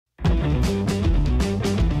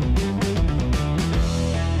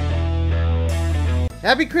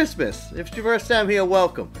Happy Christmas. If it's your first time here,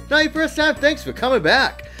 welcome. If not your first time, thanks for coming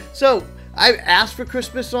back. So, I asked for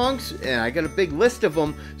Christmas songs, and I got a big list of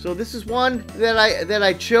them. So this is one that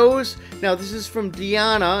I chose. Now, this is from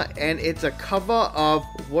Diana, and it's a cover of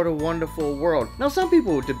What a Wonderful World. Now, some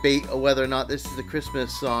people would debate whether or not this is a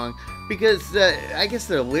Christmas song, because I guess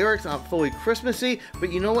the lyrics aren't fully Christmassy,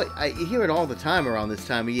 but you know what? You hear it all the time around this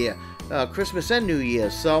time of year. Christmas and New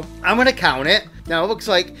Year's, so I'm going to count it. Now, it looks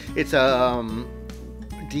like it's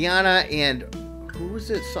Diana and... who is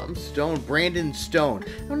it? Something Stone? Brandon Stone. I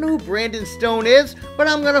don't know who Brandon Stone is, but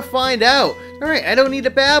I'm gonna find out. Alright, I don't need to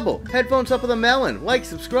babble. Headphones up with a melon. Like,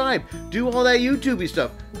 subscribe, do all that YouTubey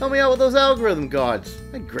stuff. Help me out with those algorithm gods.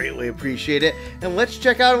 I greatly appreciate it. And let's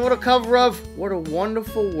check out a little cover of What a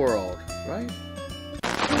Wonderful World, right?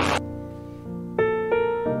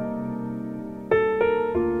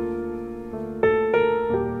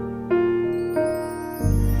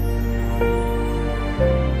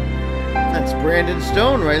 Brandon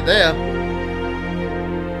Stone right there.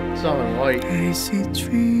 Something white. I see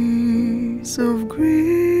trees of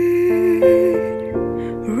green,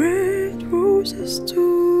 red roses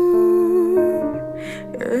too.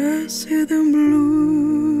 I see them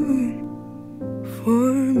bloom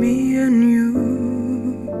for me and you.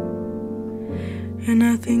 And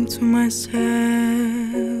I think to myself,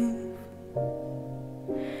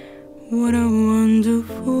 what a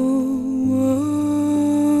wonderful world.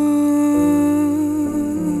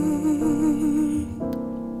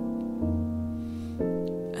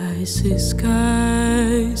 I see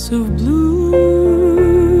skies of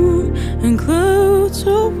blue and clouds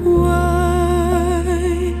of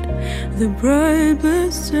white, the bright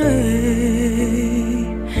blessed day,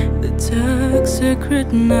 the dark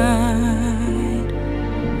sacred night.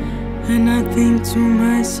 And I think to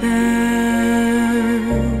myself,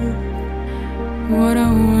 what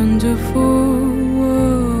a wonderful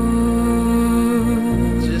world.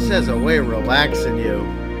 It just has a way of relaxing you.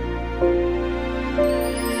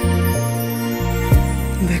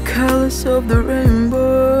 The colors of the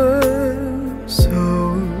rainbow,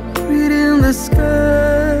 so pretty in the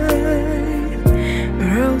sky,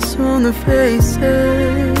 are also on the faces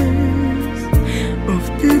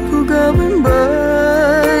of people going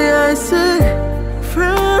by. I see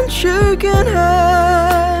friends shaking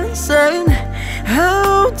hands, saying,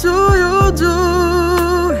 how do you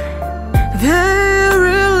do? They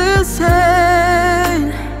really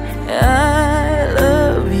say, I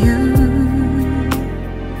love you.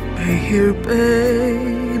 I hear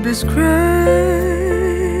babies cry,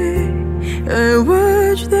 I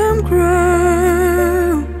watch them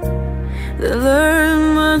grow. They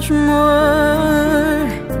learn much more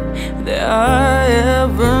than I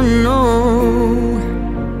ever know.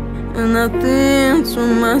 And I think to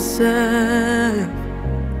myself,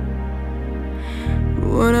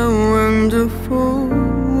 what a wonderful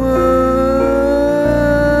world.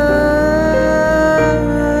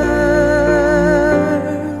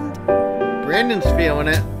 Brandon's feeling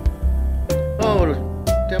it. Oh, the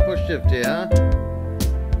tempo shift here, huh?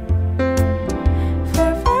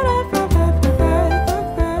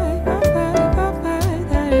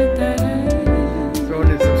 Throwing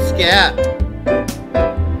in some scat.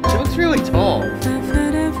 She looks really tall.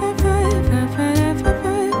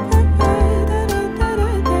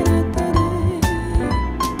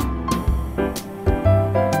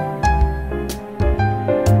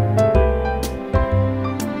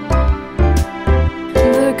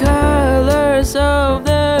 Of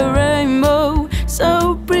the rainbow,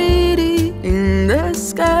 so pretty in the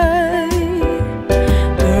sky,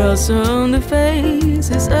 are also on the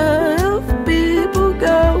faces of people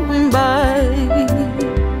going by.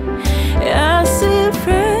 I see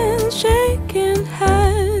friends shaking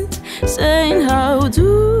hands, saying, how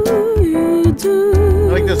do you do?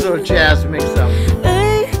 I like this little jazz mix up.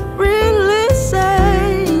 They really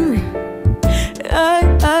say, I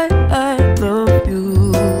love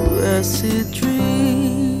you. I see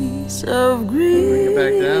trees of green, Bring it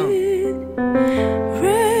back down.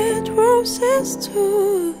 red roses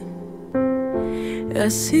too. I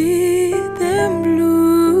see them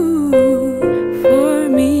blue for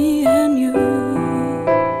me and you.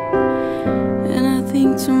 And I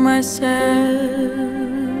think to myself,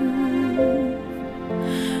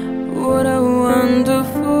 what a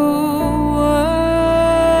wonderful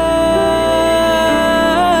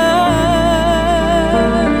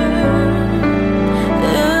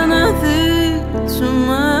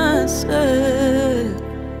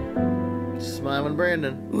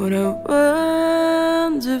Brandon. what a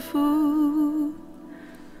wonderful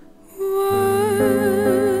world.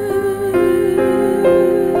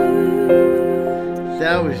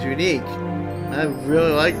 That was unique. I I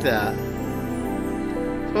really like that.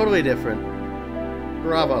 Totally different.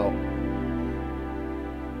 Bravo.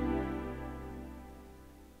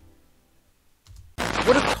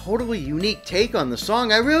 What a totally unique take on the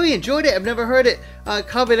song. I really enjoyed it. I've never heard it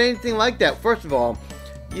covered anything like that. First of all,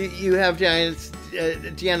 you have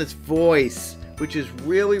Deanna's voice, which is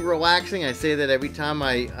really relaxing. I say that every time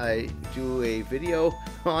I do a video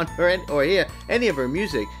on her or hear any of her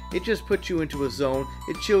music. It just puts you into a zone.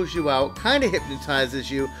 It chills you out, kind of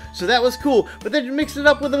hypnotizes you. So that was cool. But then you mix it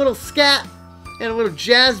up with a little scat and a little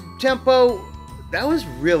jazz tempo. That was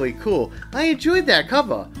really cool. I enjoyed that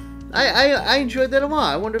cover. I enjoyed that a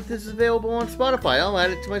lot. I wonder if this is available on Spotify. I'll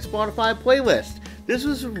add it to my Spotify playlist. This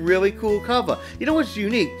was a really cool cover. You know what's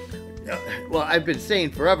unique? Well, I've been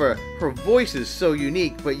saying forever, her voice is so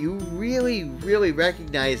unique, but you really, really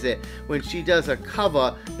recognize it when she does a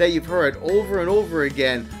cover that you've heard over and over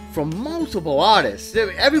again from multiple artists.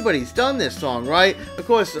 Everybody's done this song, right? Of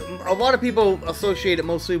course, a lot of people associate it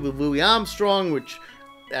mostly with Louis Armstrong, which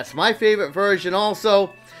that's my favorite version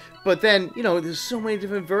also. But then, you know, there's so many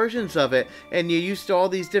different versions of it, and you're used to all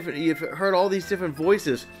these different, you've heard all these different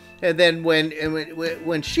voices, and then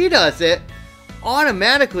when she does it,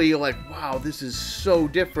 automatically you're like, wow, this is so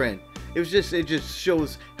different. It just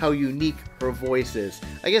shows how unique her voice is.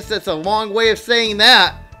 I guess that's a long way of saying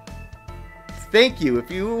that. Thank you. If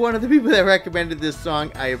you were one of the people that recommended this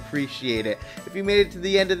song, I appreciate it. If you made it to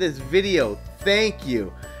the end of this video, thank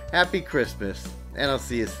you. Happy Christmas, and I'll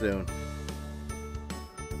see you soon.